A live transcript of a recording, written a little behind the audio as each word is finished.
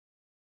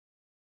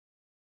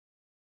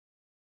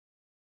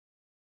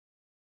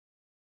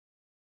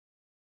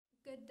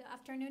Good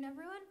afternoon,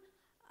 everyone.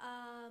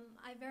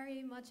 I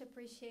very much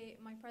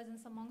appreciate my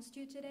presence amongst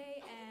you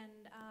today,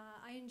 and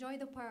I enjoy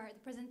the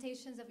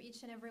presentations of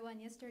each and every one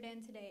yesterday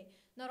and today,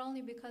 not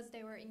only because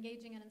they were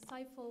engaging and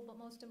insightful, but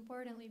most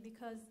importantly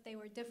because they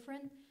were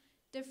different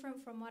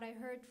from what I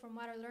heard, from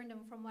what I learned,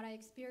 and from what I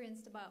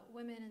experienced about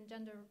women and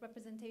gender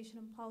representation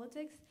in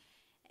politics.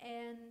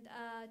 And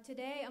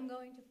today I'm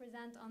going to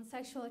present on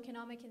sexual,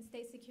 economic, and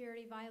state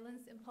security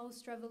violence in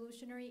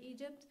post-revolutionary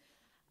Egypt.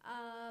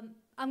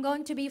 I'm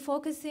going to be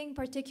focusing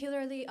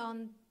particularly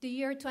on the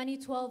year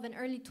 2012 and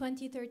early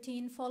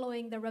 2013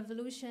 following the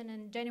revolution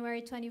in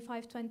January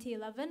 25,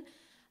 2011.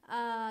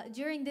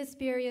 During this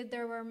period,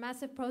 there were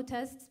massive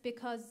protests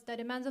because the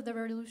demands of the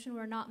revolution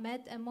were not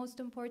met, and most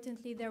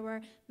importantly, there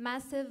were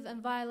massive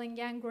and violent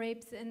gang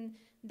rapes in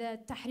the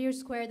Tahrir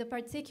Square, the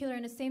particular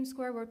in the same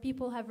square where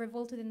people have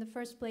revolted in the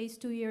first place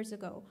 2 years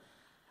ago.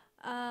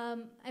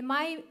 In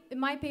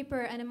my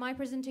paper and in my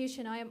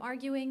presentation, I am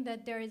arguing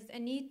that there is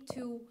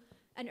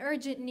an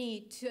urgent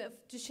need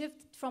to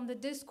shift from the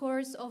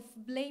discourse of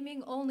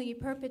blaming only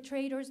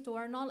perpetrators to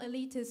our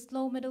non-elitist,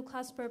 low middle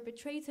class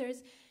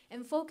perpetrators,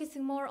 and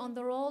focusing more on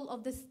the role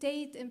of the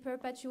state in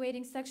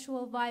perpetuating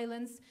sexual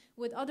violence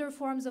with other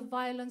forms of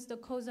violence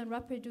that cause and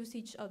reproduce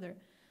each other.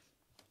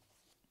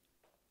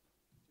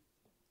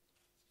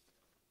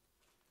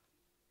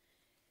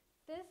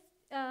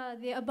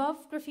 The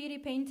above graffiti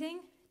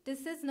painting,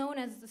 this is known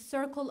as the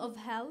Circle of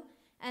Hell,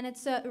 and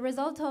it's a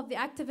result of the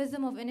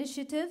activism of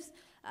initiatives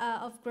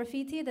of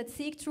graffiti that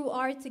seek through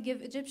art to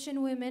give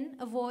Egyptian women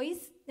a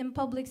voice in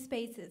public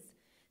spaces.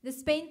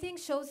 This painting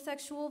shows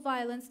sexual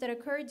violence that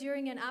occurred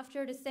during and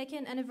after the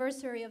second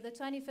anniversary of the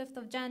 25th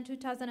of Jan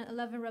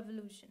 2011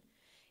 revolution.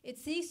 It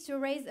seeks to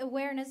raise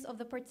awareness of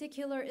the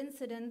particular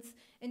incidents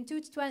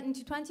into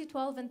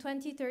 2012 and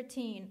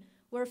 2013,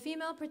 where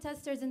female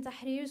protesters in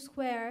Tahrir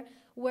Square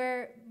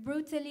were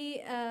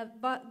brutally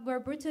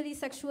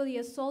sexually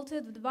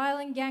assaulted with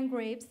violent gang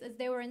rapes as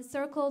they were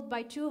encircled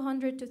by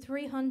 200 to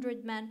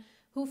 300 men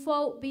who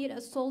fought, beat,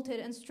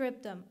 assaulted, and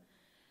stripped them.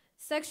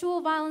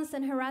 Sexual violence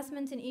and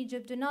harassment in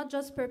Egypt do not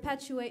just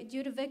perpetuate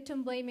due to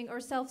victim blaming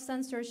or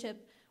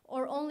self-censorship,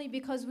 or only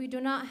because we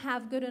do not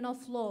have good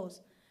enough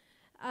laws.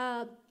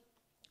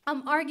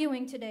 I'm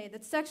arguing today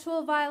that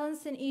sexual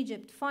violence in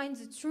Egypt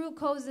finds its true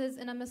causes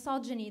in a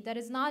misogyny that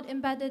is not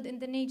embedded in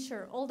the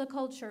nature, or the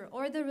culture,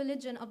 or the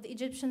religion of the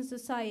Egyptian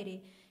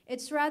society.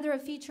 It's rather a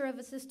feature of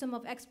a system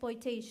of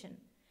exploitation.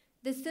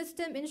 This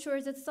system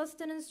ensures its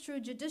sustenance through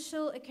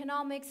judicial,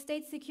 economic,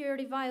 state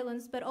security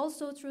violence, but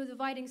also through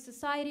dividing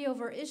society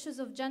over issues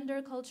of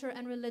gender, culture,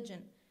 and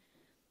religion.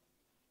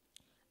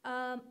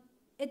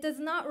 It does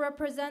not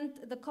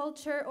represent the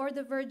culture or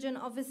the version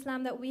of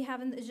Islam that we have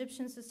in the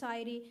Egyptian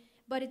society,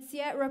 but it's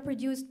yet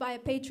reproduced by a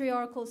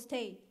patriarchal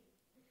state.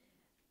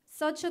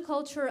 Such a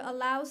culture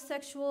allows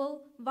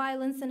sexual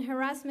violence and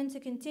harassment to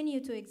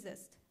continue to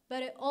exist,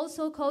 but it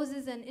also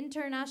causes an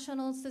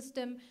international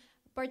system,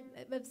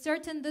 a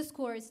certain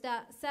discourse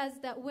that says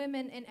that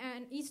women in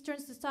Eastern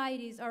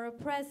societies are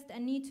oppressed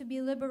and need to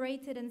be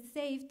liberated and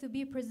safe to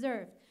be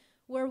preserved,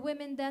 where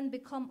women then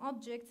become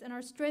objects and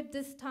are stripped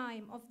this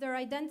time of their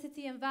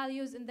identity and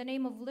values in the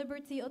name of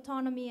liberty,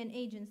 autonomy, and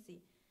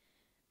agency.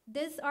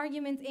 This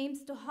argument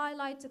aims to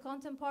highlight to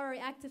contemporary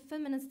active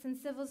feminists and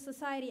civil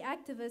society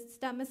activists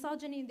that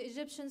misogyny in the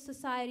Egyptian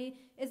society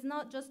is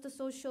not just a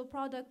social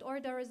product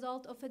or the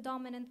result of a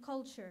dominant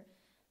culture,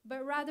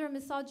 but rather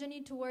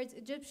misogyny towards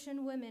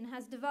Egyptian women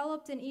has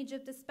developed in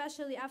Egypt,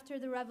 especially after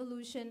the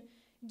revolution,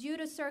 due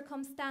to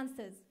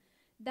circumstances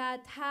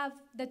that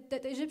the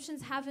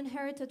Egyptians have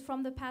inherited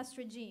from the past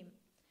regime.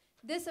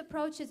 This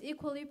approach is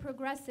equally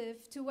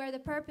progressive to where the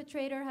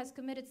perpetrator has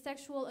committed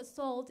sexual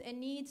assault and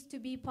needs to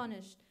be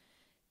punished.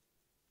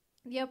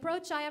 The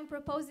approach I am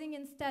proposing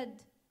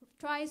instead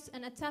tries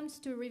and attempts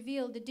to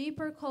reveal the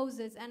deeper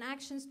causes and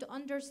actions to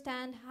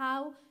understand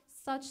how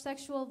such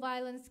sexual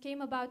violence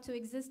came about to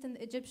exist in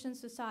the Egyptian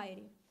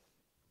society.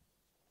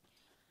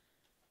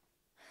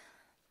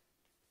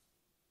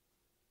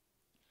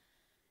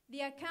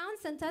 The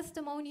accounts and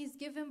testimonies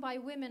given by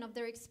women of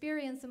their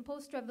experience in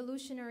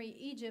post-revolutionary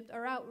Egypt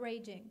are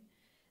outraging.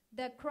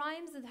 The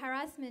crimes and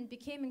harassment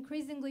became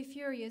increasingly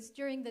furious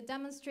during the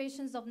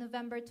demonstrations of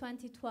November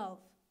 2012.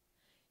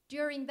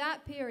 During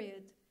that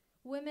period,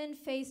 women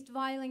faced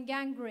violent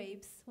gang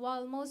rapes,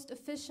 while most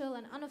official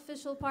and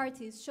unofficial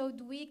parties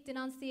showed weak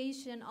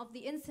denunciation of the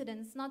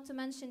incidents, not to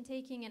mention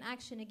taking an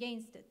action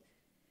against it.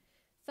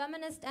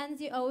 Feminist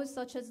NGOs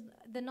such as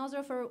the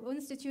Nazareth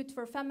Institute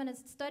for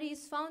Feminist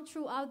Studies found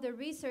throughout their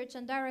research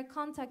and direct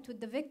contact with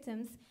the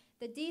victims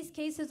that these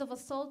cases of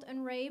assault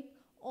and rape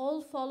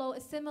all follow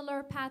a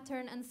similar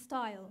pattern and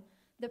style.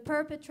 The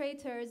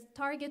perpetrators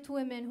target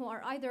women who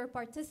are either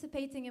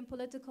participating in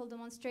political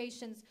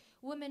demonstrations,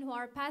 women who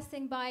are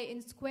passing by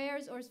in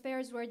squares or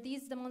spheres where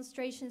these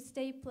demonstrations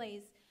take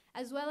place,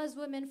 as well as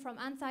women from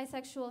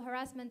anti-sexual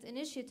harassment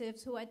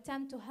initiatives who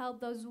attempt to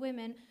help those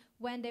women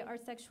when they are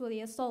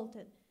sexually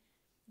assaulted.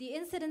 The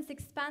incidents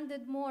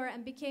expanded more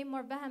and became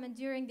more vehement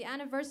during the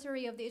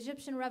anniversary of the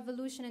Egyptian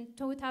Revolution in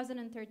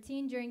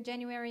 2013 during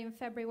January and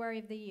February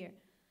of the year.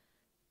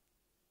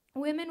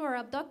 Women were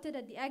abducted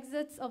at the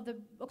exits of the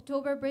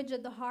October Bridge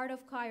at the heart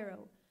of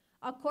Cairo.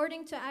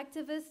 According to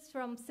activists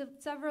from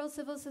several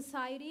civil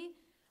society,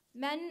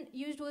 men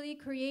usually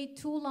create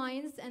two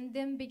lines and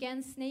then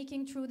began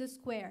snaking through the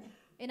square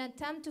in an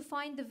attempt to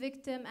find the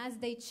victim as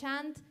they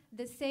chant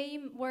the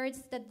same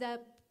words that the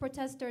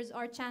protesters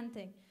are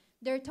chanting.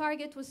 Their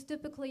target was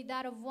typically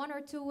that of one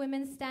or two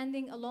women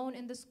standing alone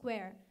in the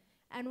square.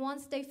 And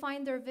once they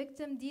find their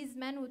victim, these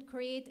men would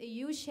create a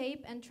U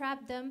shape and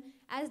trap them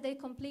as they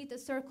complete a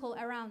circle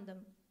around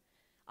them.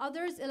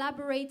 Others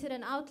elaborated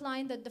and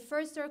outlined that the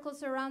first circle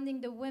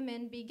surrounding the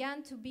women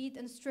began to beat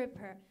and strip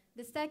her.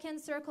 The second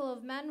circle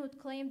of men would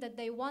claim that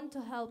they want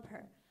to help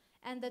her.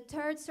 And the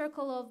third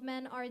circle of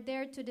men are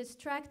there to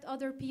distract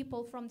other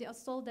people from the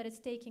assault that is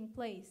taking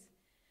place.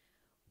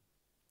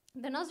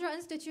 The Nazra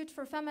Institute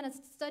for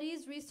Feminist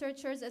Studies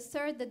researchers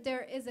assert that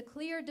there is a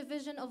clear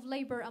division of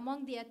labor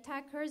among the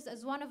attackers,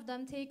 as one of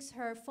them takes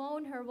her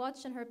phone, her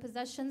watch, and her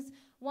possessions.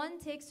 One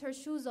takes her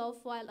shoes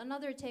off, while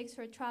another takes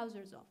her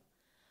trousers off.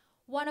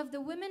 One of the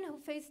women who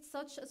faced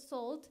such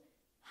assault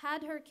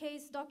had her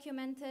case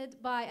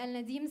documented by Al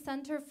Nadim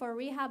Center for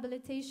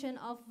Rehabilitation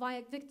of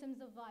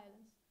Victims of Violence.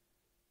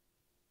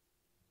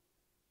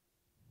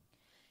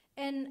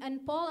 In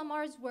Paul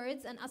Amar's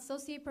words, an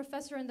associate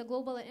professor in the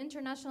Global and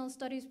International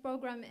Studies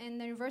program in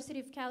the University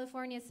of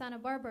California, Santa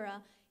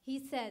Barbara, he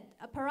said,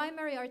 a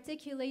primary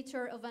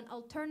articulator of an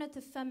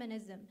alternative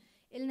feminism,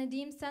 Al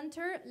Nadim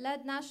Center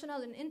led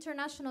national and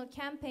international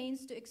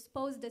campaigns to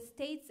expose the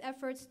state's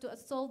efforts to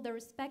assault the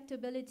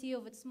respectability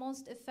of its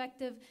most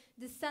effective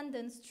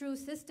descendants through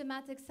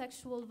systematic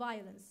sexual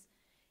violence.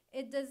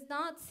 It does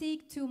not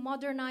seek to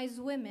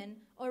modernize women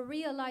or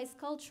realize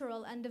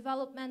cultural and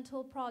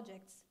developmental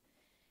projects.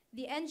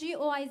 The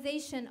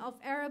NGOization of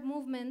Arab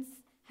movements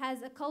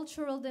has a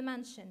cultural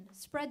dimension,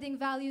 spreading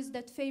values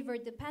that favor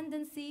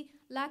dependency,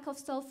 lack of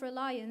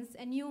self-reliance,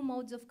 and new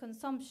modes of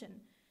consumption.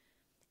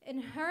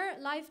 In her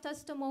live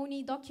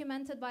testimony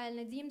documented by Al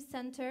Nadim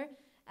Center,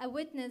 a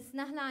witness,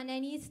 Nahla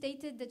Anani,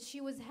 stated that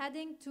she was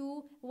heading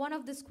to one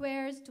of the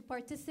squares to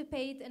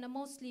participate in a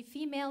mostly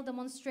female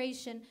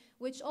demonstration,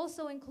 which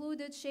also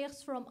included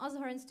sheikhs from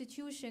Azhar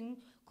institution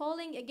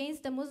calling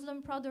against the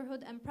Muslim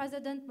Brotherhood and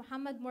President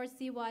Mohammed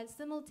Morsi while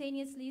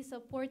simultaneously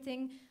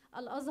supporting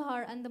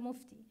Al-Azhar and the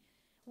Mufti.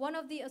 One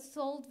of the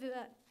assault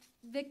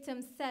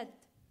victims said,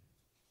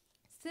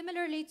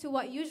 similarly to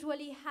what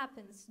usually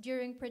happens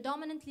during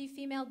predominantly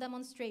female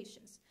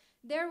demonstrations,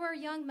 there were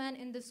young men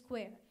in the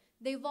square.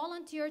 They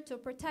volunteered to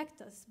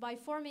protect us by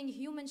forming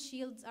human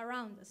shields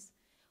around us.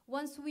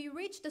 Once we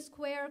reached the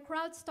square,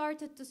 crowds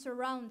started to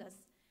surround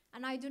us.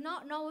 And I do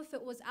not know if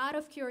it was out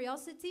of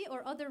curiosity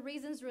or other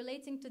reasons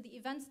relating to the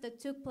events that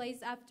took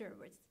place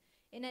afterwards.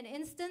 In an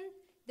instant,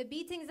 the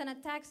beatings and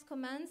attacks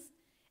commenced,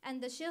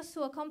 and the sheikhs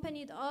who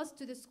accompanied us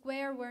to the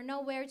square were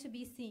nowhere to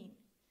be seen.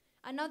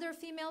 Another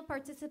female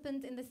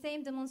participant in the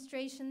same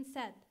demonstration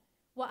said,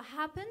 what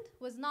happened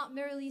was not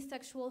merely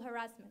sexual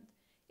harassment.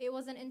 It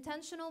was an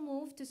intentional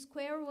move to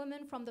square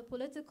women from the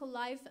political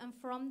life and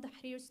from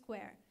Tahrir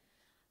Square.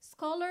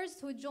 Scholars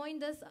who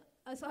joined us,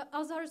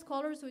 Azhar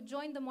scholars who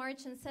joined the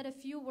march and said a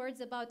few words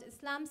about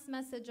Islam's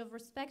message of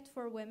respect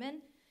for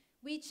women,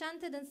 we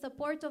chanted in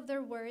support of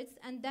their words,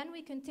 and then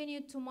we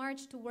continued to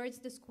march towards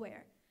the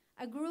square.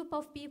 A group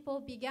of people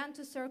began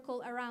to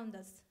circle around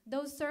us.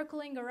 Those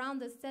circling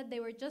around us said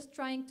they were just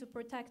trying to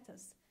protect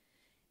us.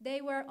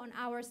 They were on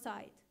our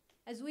side.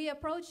 As we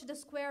approached the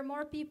square,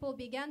 more people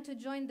began to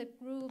join the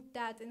group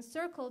that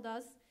encircled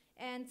us,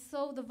 and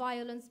so the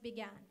violence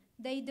began.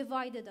 They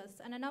divided us,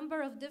 and a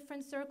number of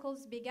different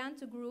circles began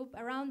to group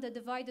around the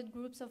divided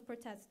groups of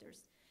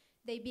protesters.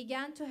 They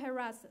began to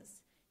harass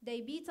us.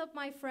 They beat up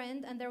my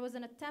friend, and there was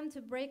an attempt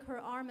to break her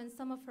arm and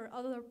some of her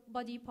other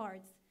body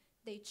parts.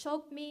 They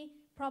choked me,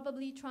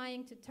 probably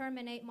trying to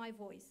terminate my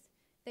voice.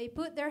 They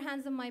put their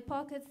hands in my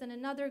pockets, and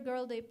another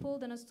girl they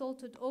pulled and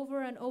assaulted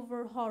over and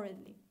over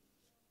horridly.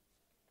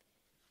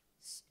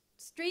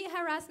 Street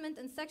harassment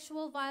and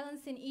sexual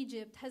violence in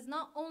Egypt has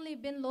not only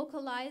been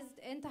localized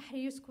in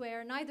Tahrir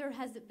Square, neither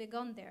has it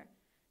begun there.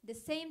 The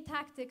same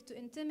tactic to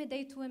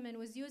intimidate women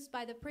was used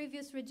by the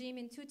previous regime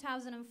in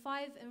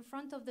 2005 in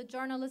front of the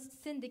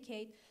journalist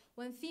syndicate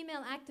when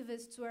female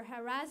activists were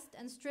harassed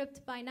and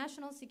stripped by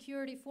national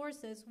security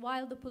forces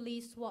while the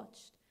police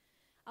watched.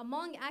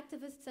 Among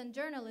activists and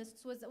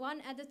journalists was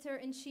one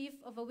editor-in-chief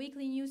of a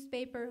weekly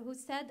newspaper who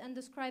said and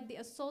described the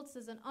assaults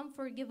as an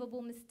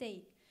unforgivable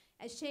mistake,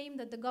 a shame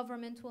that the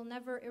government will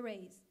never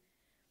erase.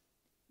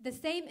 The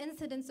same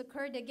incidents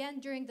occurred again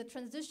during the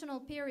transitional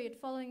period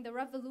following the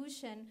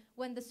revolution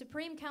when the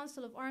Supreme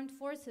Council of Armed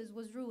Forces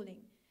was ruling.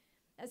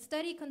 A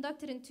study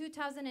conducted in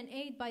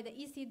 2008 by the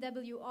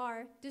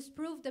ECWR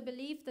disproved the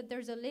belief that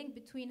there's a link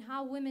between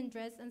how women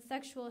dress and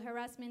sexual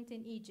harassment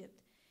in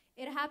Egypt.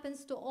 It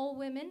happens to all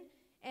women,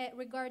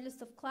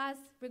 regardless of class,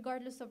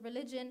 regardless of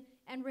religion,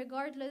 and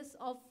regardless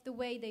of the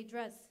way they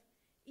dress.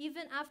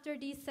 even after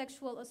these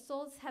sexual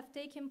assaults have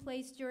taken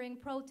place during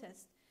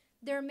protests.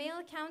 Their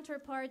male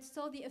counterparts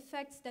saw the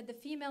effects that the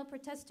female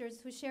protesters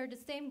who shared the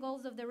same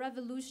goals of the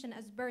revolution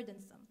as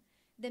burdensome.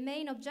 The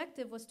main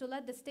objective was to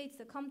let the state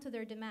succumb to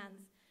their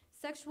demands.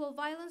 Sexual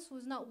violence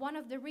was not one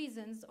of the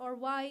reasons or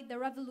why the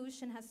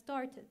revolution has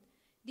started.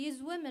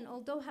 These women,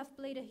 although have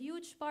played a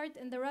huge part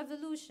in the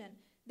revolution,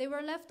 they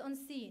were left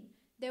unseen.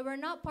 They were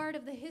not part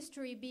of the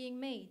history being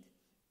made.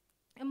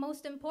 And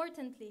most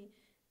importantly,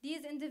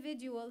 these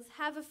individuals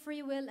have a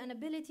free will and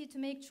ability to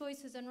make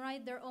choices and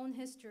write their own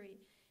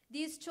history.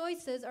 These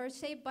choices are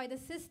shaped by the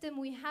system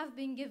we have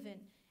been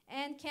given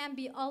and can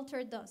be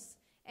altered thus,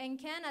 and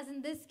can, as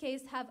in this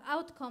case, have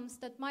outcomes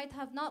that might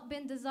have not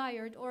been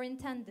desired or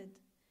intended.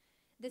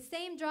 The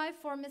same drive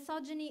for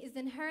misogyny is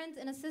inherent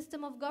in a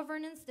system of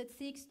governance that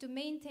seeks to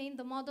maintain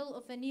the model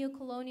of a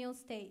neo-colonial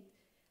state.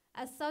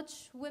 As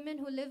such, women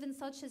who live in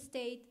such a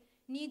state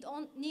need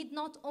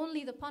not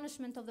only the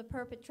punishment of the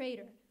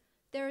perpetrator.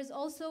 There is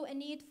also a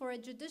need for a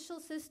judicial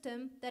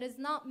system that is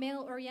not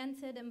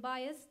male-oriented and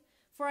biased,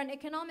 for an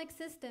economic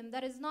system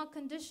that is not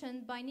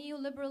conditioned by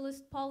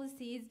neoliberalist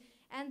policies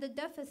and the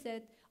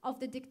deficit of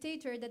the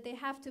dictator that they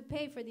have to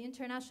pay for the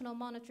International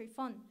Monetary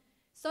Fund.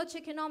 Such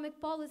economic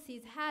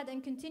policies had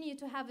and continue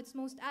to have its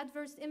most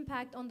adverse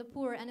impact on the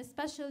poor, and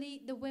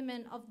especially the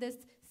women of this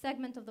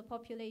segment of the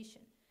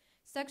population.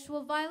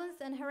 Sexual violence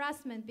and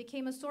harassment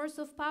became a source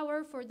of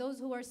power for those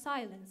who were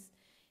silenced.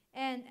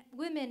 And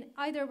women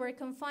either were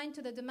confined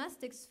to the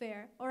domestic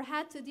sphere or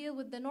had to deal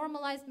with the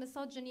normalized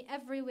misogyny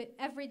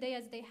every day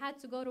as they had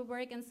to go to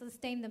work and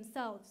sustain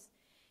themselves.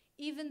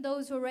 Even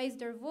those who raised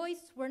their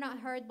voice were not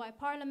heard by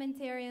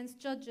parliamentarians,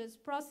 judges,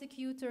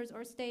 prosecutors,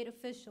 or state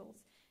officials,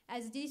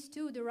 as these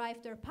too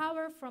derived their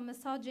power from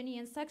misogyny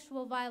and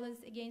sexual violence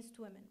against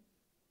women.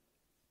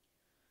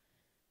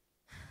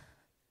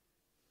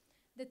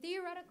 The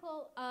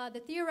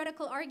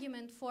theoretical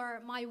argument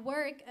for my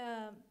work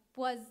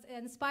was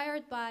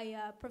inspired by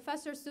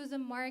Professor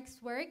Susan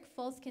Marks' work,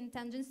 False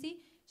Contingency.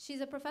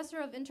 She's a professor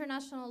of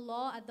international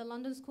law at the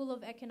London School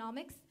of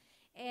Economics,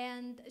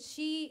 and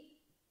she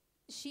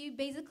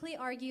basically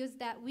argues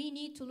that we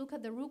need to look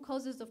at the root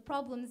causes of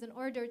problems in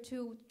order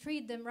to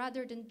treat them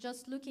rather than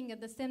just looking at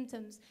the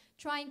symptoms,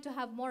 trying to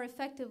have more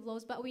effective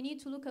laws, but we need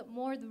to look at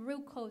more the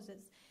root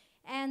causes.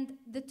 And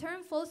the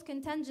term false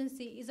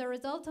contingency is a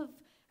result of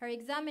her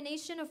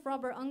examination of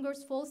Robert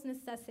Unger's false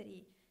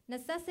necessity.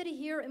 Necessity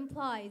here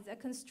implies a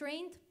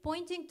constraint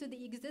pointing to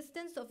the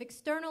existence of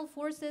external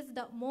forces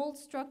that mold,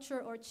 structure,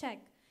 or check.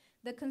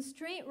 The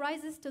constraint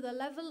rises to the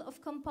level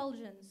of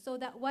compulsion, so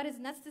that what is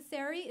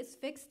necessary is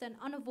fixed and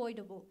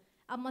unavoidable,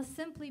 and must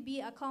simply be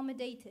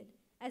accommodated,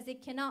 as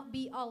it cannot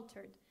be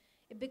altered.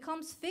 It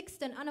becomes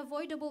fixed and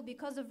unavoidable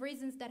because of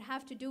reasons that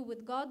have to do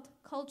with God,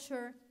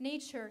 culture,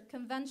 nature,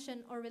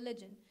 convention, or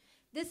religion.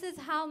 This is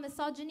how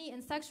misogyny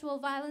and sexual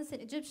violence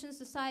in Egyptian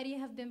society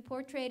have been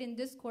portrayed in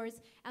discourse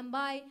and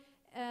by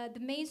the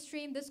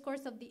mainstream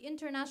discourse of the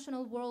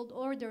international world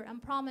order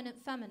and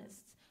prominent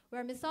feminists,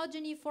 where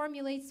misogyny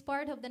formulates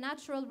part of the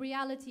natural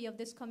reality of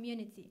this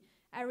community,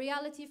 a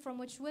reality from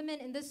which women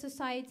in this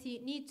society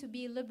need to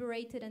be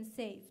liberated and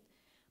saved.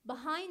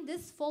 Behind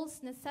this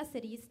false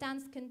necessity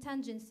stands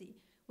contingency,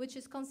 which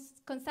is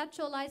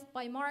conceptualized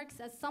by Marx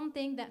as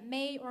something that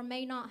may or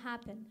may not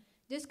happen.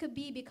 This could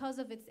be because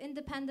of its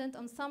independent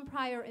on some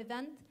prior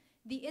event,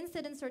 the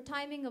incidence or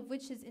timing of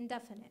which is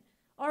indefinite.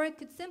 Or it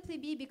could simply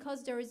be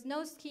because there is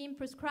no scheme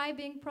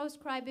prescribing,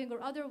 proscribing,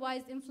 or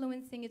otherwise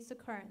influencing its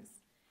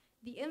occurrence.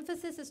 The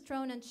emphasis is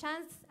thrown on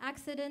chance,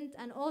 accident,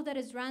 and all that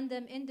is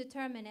random,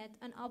 indeterminate,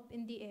 and up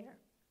in the air.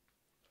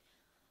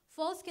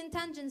 False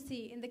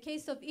contingency in the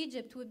case of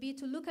Egypt would be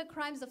to look at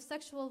crimes of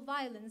sexual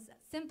violence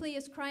simply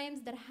as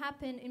crimes that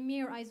happen in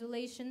mere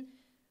isolation,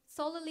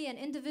 solely an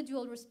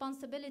individual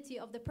responsibility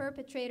of the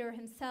perpetrator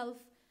himself,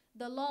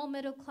 the low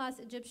middle-class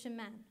Egyptian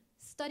man.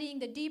 Studying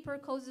the deeper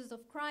causes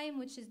of crime,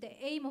 which is the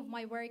aim of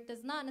my work,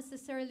 does not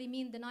necessarily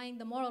mean denying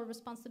the moral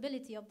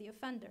responsibility of the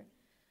offender.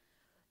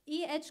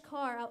 E. H.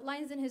 Carr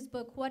outlines in his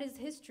book, What is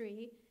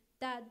History?,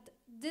 that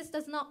this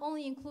does not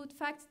only include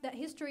facts, that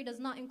history does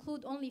not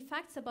include only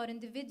facts about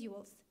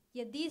individuals,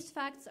 yet these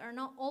facts are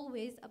not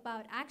always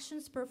about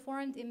actions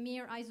performed in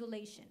mere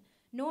isolation,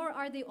 nor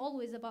are they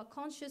always about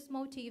conscious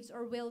motives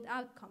or willed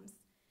outcomes.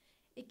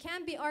 It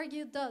can be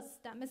argued thus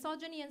that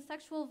misogyny and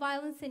sexual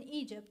violence in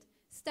Egypt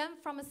stem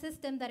from a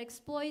system that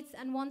exploits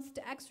and wants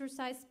to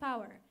exercise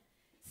power.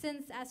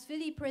 Since, as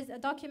Philippe Riz, a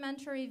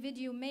documentary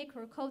video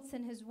maker, quotes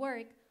in his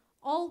work,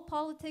 all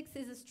politics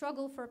is a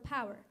struggle for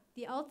power.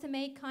 The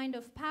ultimate kind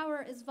of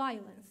power is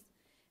violence.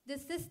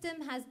 This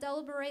system has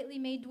deliberately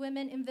made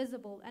women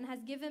invisible and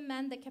has given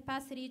men the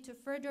capacity to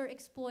further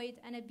exploit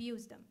and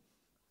abuse them.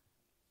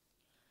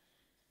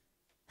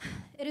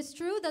 It is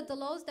true that the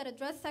laws that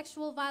address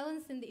sexual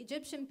violence in the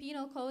Egyptian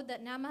Penal Code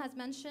that Nama has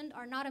mentioned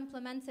are not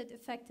implemented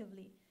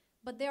effectively,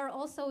 but they are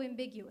also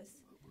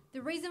ambiguous.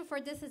 The reason for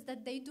this is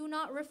that they do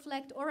not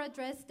reflect or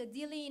address the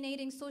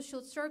delineating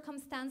social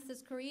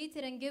circumstances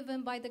created and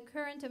given by the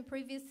current and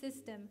previous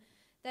system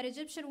that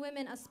Egyptian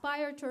women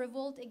aspire to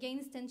revolt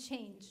against and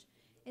change.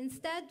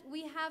 Instead,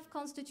 we have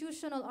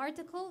constitutional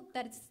article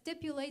that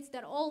stipulates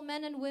that all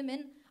men and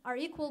women are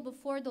equal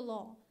before the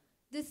law.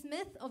 This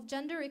myth of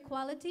gender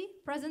equality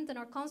present in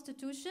our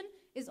constitution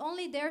is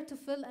only there to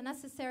fill a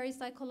necessary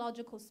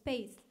psychological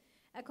space,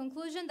 a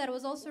conclusion that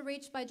was also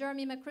reached by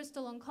Jeremy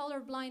McChrystal on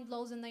colorblind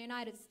laws in the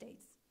United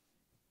States.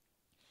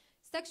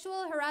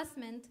 Sexual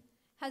harassment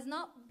has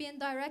not been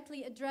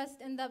directly addressed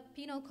in the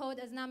penal code,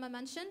 as Nama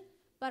mentioned,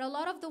 but a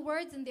lot of the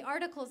words in the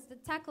articles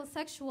that tackle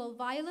sexual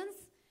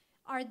violence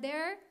are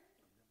there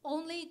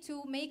only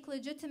to make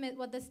legitimate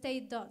what the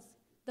state does.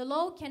 The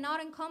law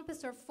cannot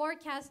encompass or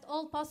forecast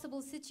all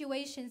possible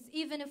situations,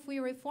 even if we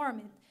reform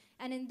it.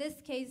 And in this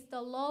case,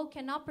 the law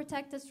cannot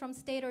protect us from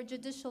state or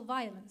judicial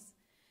violence.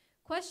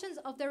 Questions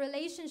of the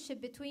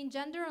relationship between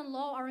gender and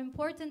law are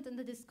important in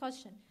the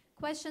discussion.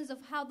 Questions of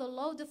how the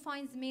law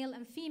defines male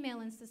and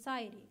female in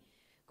society.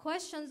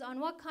 Questions on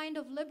what kind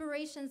of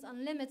liberations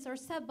and limits are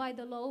set by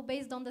the law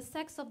based on the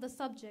sex of the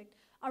subject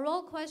are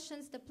all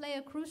questions that play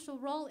a crucial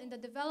role in the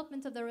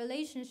development of the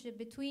relationship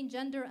between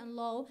gender and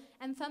law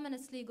and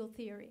feminist legal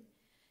theory.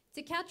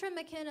 To Catherine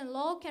McKinnon,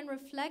 law can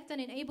reflect and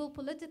enable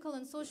political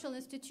and social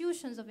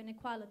institutions of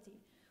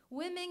inequality.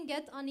 Women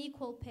get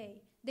unequal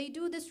pay. They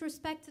do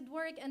disrespected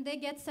work and they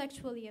get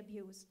sexually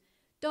abused.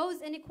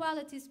 Those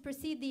inequalities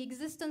precede the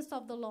existence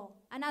of the law,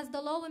 and as the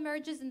law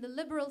emerges in the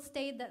liberal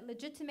state that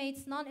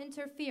legitimates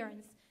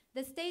non-interference,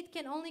 the state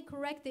can only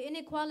correct the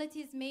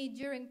inequalities made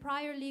during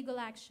prior legal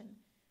action.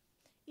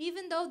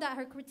 Even though that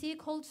her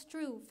critique holds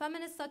true,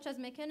 feminists such as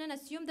McKinnon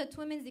assume that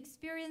women's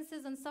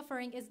experiences and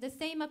suffering is the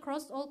same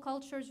across all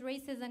cultures,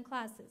 races, and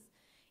classes.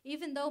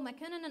 Even though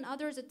McKinnon and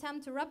others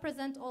attempt to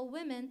represent all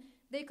women,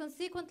 they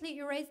consequently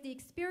erase the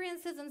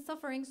experiences and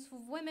sufferings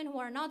of women who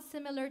are not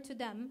similar to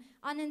them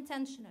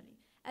unintentionally,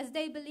 as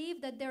they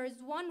believe that there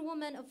is one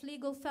woman of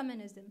legal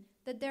feminism,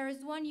 that there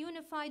is one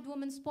unified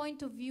woman's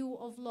point of view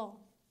of law.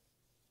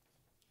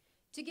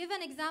 To give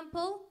an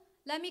example,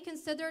 let me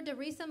consider the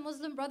recent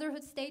Muslim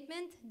Brotherhood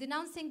statement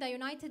denouncing the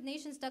United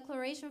Nations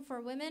Declaration for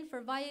Women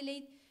for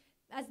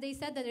as they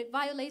said, that it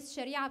violates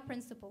Sharia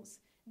principles.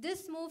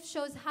 This move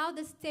shows how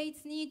the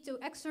state's need to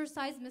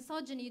exercise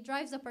misogyny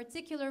drives a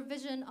particular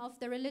vision of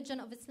the religion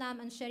of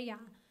Islam and Sharia.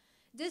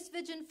 This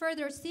vision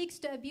further seeks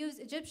to abuse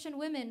Egyptian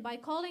women by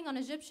calling on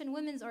Egyptian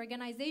women's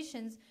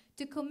organizations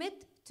to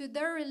commit to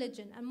their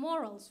religion and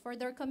morals for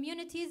their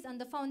communities and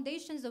the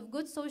foundations of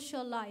good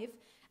social life,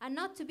 and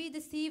not to be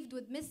deceived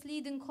with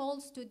misleading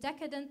calls to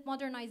decadent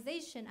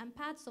modernization and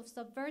paths of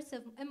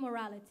subversive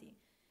immorality.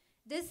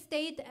 This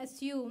state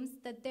assumes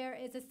that there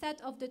is a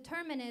set of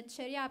determinate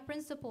Sharia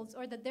principles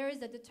or that there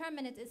is a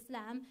determinate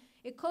Islam.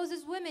 It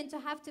causes women to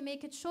have to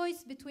make a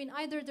choice between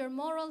either their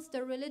morals,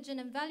 their religion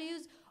and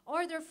values,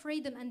 or their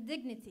freedom and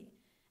dignity.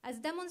 As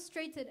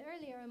demonstrated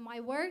earlier in my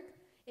work,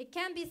 it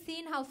can be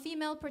seen how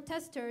female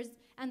protesters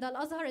and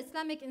Al-Azhar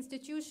Islamic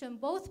Institution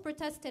both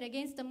protested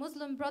against the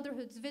Muslim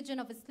Brotherhood's vision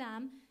of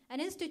Islam, an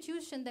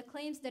institution that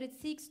claims that it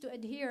seeks to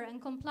adhere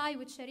and comply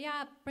with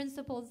Sharia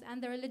principles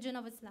and the religion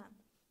of Islam.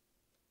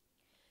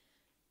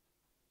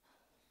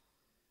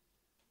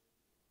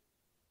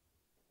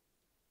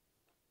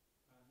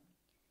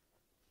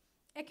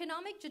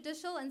 Economic,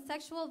 judicial, and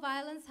sexual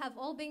violence have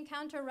all been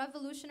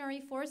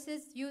counter-revolutionary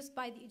forces used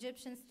by the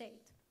Egyptian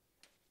state.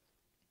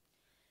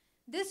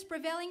 This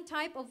prevailing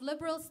type of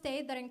liberal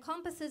state that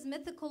encompasses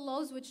mythical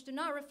laws which do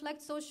not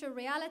reflect social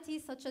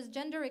realities such as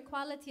gender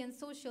equality and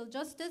social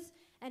justice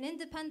and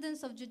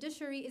independence of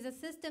judiciary is a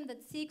system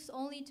that seeks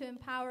only to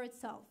empower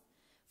itself.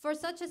 For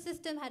such a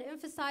system had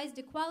emphasized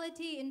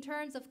equality in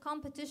terms of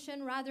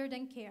competition rather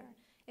than care.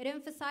 It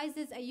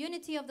emphasizes a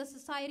unity of the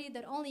society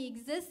that only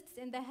exists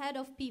in the head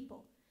of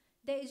people.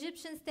 The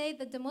Egyptian state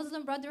that the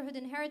Muslim Brotherhood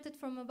inherited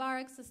from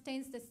Mubarak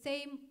sustains the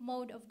same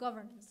mode of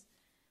governance.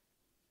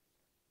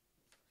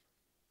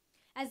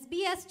 As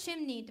B.S.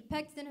 Chimney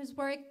depicts in his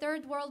work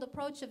Third World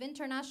Approach of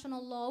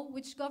International Law,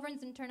 which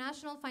governs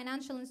international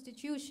financial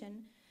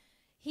institutions,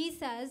 he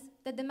says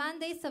that the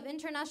mandates of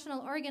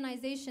international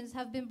organizations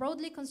have been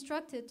broadly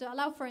constructed to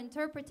allow for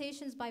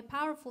interpretations by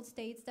powerful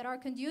states that are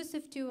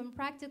conducive to and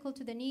practical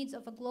to the needs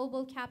of a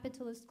global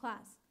capitalist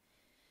class.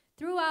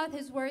 Throughout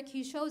his work,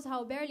 he shows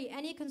how barely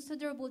any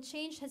considerable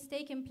change has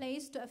taken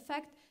place to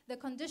affect the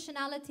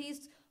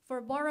conditionalities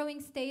for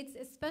borrowing states,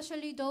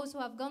 especially those who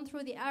have gone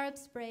through the Arab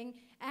Spring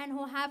and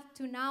who have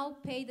to now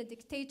pay the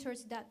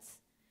dictator's debts.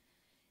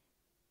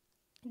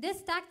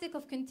 This tactic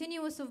of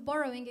continuous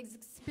borrowing is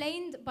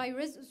explained by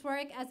Riz's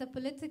work as a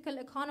political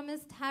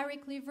economist, Harry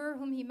Cleaver,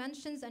 whom he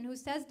mentions and who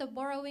says the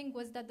borrowing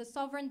was that the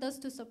sovereign does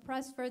to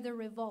suppress further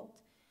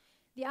revolt.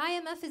 The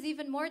IMF is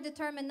even more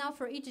determined now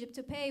for Egypt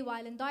to pay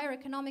while in dire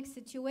economic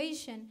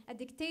situation a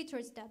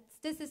dictator's debts.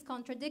 This is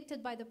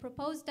contradicted by the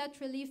proposed debt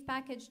relief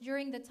package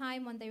during the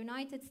time when the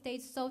United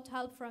States sought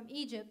help from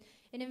Egypt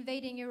in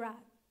invading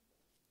Iraq.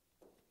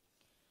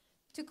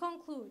 To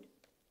conclude,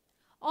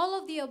 all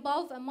of the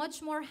above and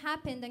much more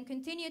happened and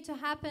continue to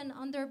happen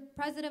under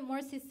President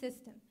Morsi's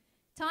system.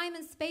 Time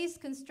and space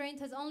constraint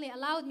has only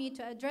allowed me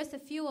to address a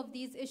few of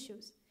these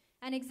issues.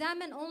 and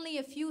examine only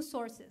a few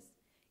sources.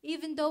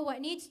 Even though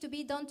what needs to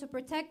be done to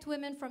protect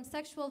women from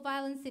sexual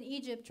violence in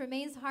Egypt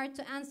remains hard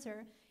to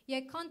answer,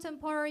 yet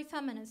contemporary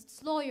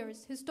feminists,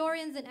 lawyers,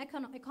 historians, and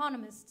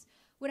economists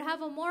would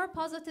have a more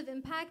positive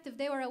impact if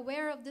they were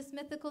aware of this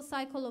mythical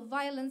cycle of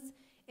violence,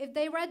 if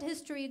they read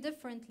history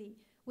differently,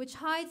 which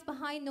hides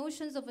behind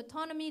notions of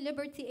autonomy,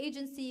 liberty,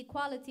 agency,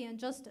 equality, and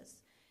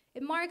justice.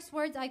 In Mark's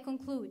words, I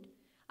conclude,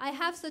 I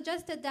have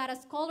suggested that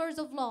as scholars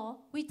of law,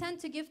 we tend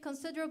to give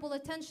considerable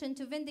attention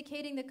to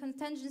vindicating the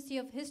contingency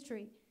of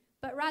history,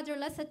 but rather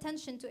less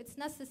attention to its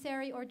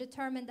necessary or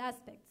determined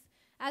aspects.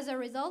 As a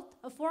result,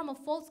 a form of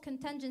false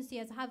contingency,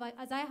 as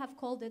I have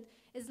called it,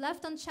 is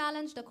left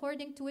unchallenged,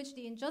 according to which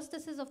the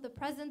injustices of the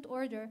present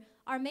order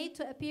are made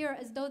to appear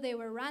as though they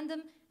were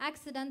random,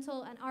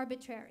 accidental, and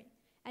arbitrary.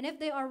 And if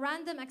they are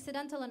random,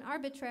 accidental, and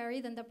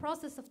arbitrary, then the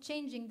process of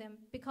changing them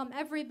become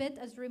every bit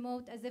as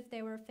remote as if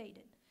they were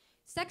fated.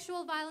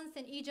 Sexual violence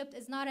in Egypt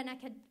is not an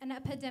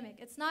epidemic.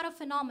 It's not a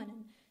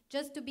phenomenon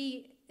just to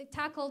be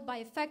tackled by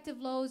effective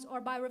laws or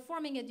by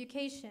reforming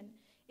education.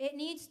 It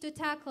needs to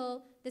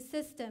tackle the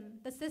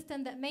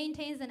system that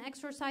maintains and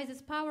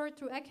exercises power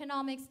through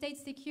economic, state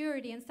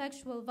security, and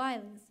sexual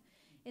violence.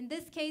 In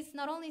this case,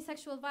 not only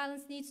sexual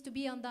violence needs to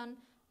be undone,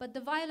 but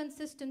the violent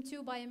system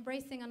too, by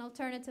embracing an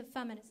alternative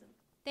feminism.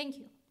 Thank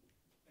you.